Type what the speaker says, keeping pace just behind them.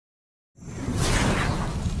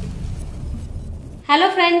Hello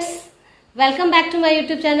friends, welcome back to my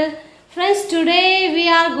YouTube channel. Friends, today we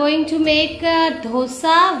are going to make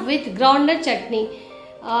dosa with groundnut chutney.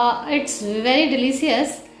 It's very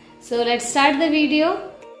delicious. So let's start the video.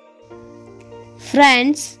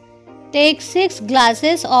 Friends, take 6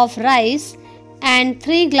 glasses of rice and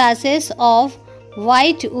 3 glasses of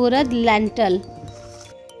white urad lentil.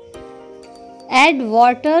 Add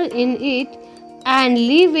water in it and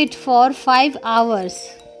leave it for 5 hours.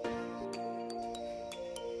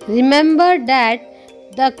 Remember that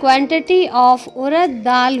the quantity of urad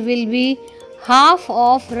dal will be half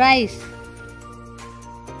of rice.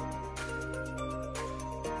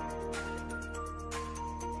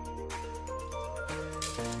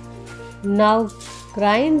 Now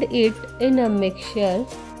grind it in a mixture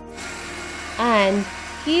and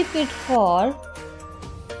keep it for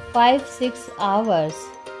 5-6 hours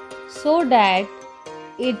so that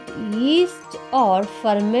it yeasts or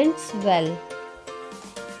ferments well.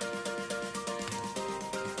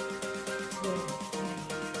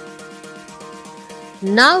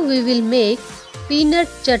 Now we will make peanut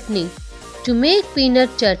chutney. To make peanut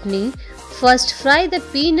chutney, first fry the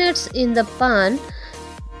peanuts in the pan.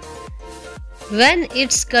 When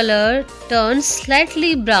its color turns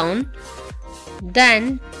slightly brown,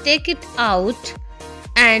 then take it out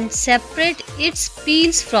and separate its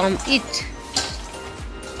peels from it.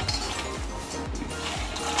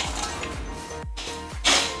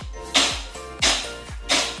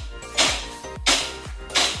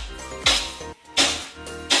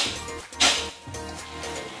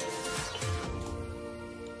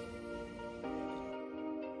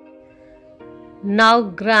 Now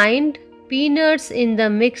grind peanuts in the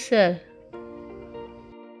mixer.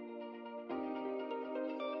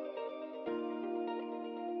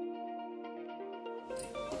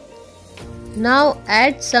 Now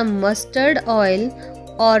add some mustard oil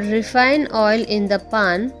or refined oil in the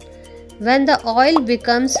pan. When the oil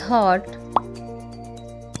becomes hot,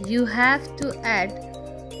 you have to add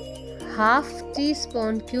half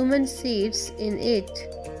teaspoon cumin seeds in it.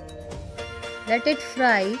 Let it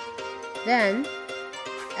fry. Then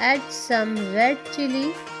add some red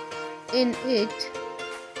chili in it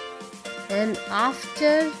and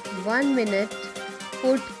after 1 minute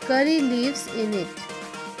put curry leaves in it.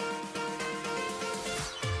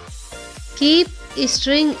 Keep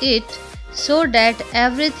stirring it so that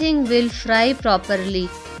everything will fry properly.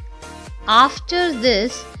 After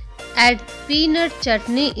this, add peanut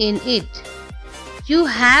chutney in it. You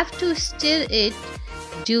have to stir it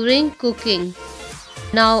during cooking.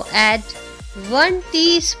 Now add 1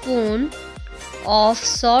 teaspoon of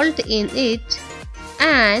salt in it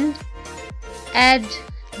and add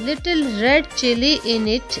little red chili in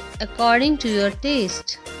it according to your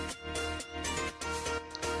taste.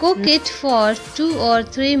 Cook it for 2 or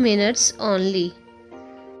 3 minutes only.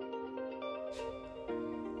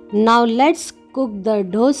 Now let's cook the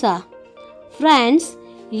dosa. Friends,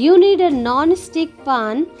 you need a non-stick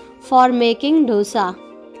pan for making dosa.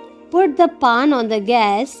 Put the pan on the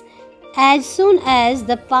gas. As soon as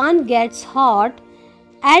the pan gets hot,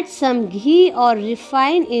 add some ghee or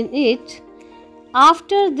refined in it.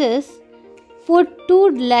 After this, put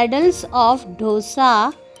 2 ladles of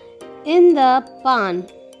dosa in the pan.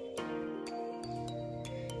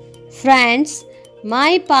 Friends,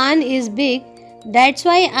 my pan is big, that's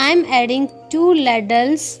why I am adding 2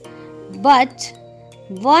 ladles, but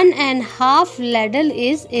 1.5 ladle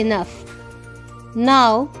is enough.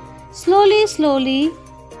 Now, slowly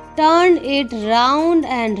turn it round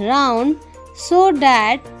and round so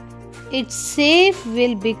that its shape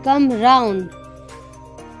will become round.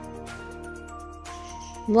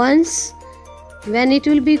 Once when it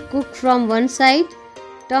will be cooked from one side,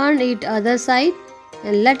 turn it other side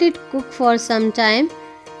and let it cook for some time.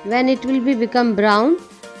 When it will become brown,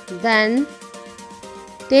 then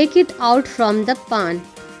take it out from the pan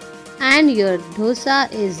and your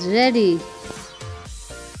dosa is ready.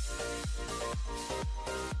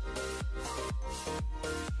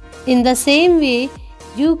 In the same way,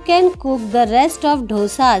 you can cook the rest of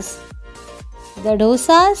dosas. The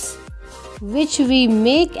dosas which we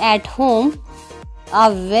make at home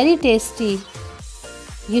are very tasty.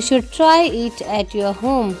 You should try it at your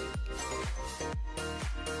home.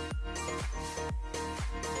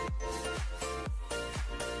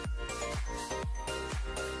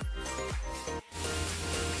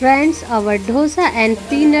 Friends, our dosa and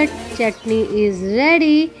peanut chutney is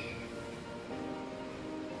ready.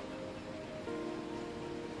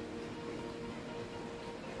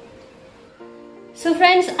 So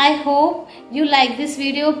friends, I hope you like this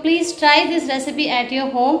video. Please try this recipe at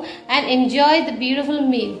your home and enjoy the beautiful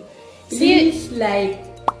meal. Please like,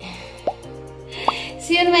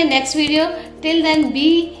 See you in my next video. Till then,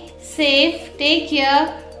 be safe. Take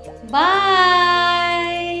care. Bye.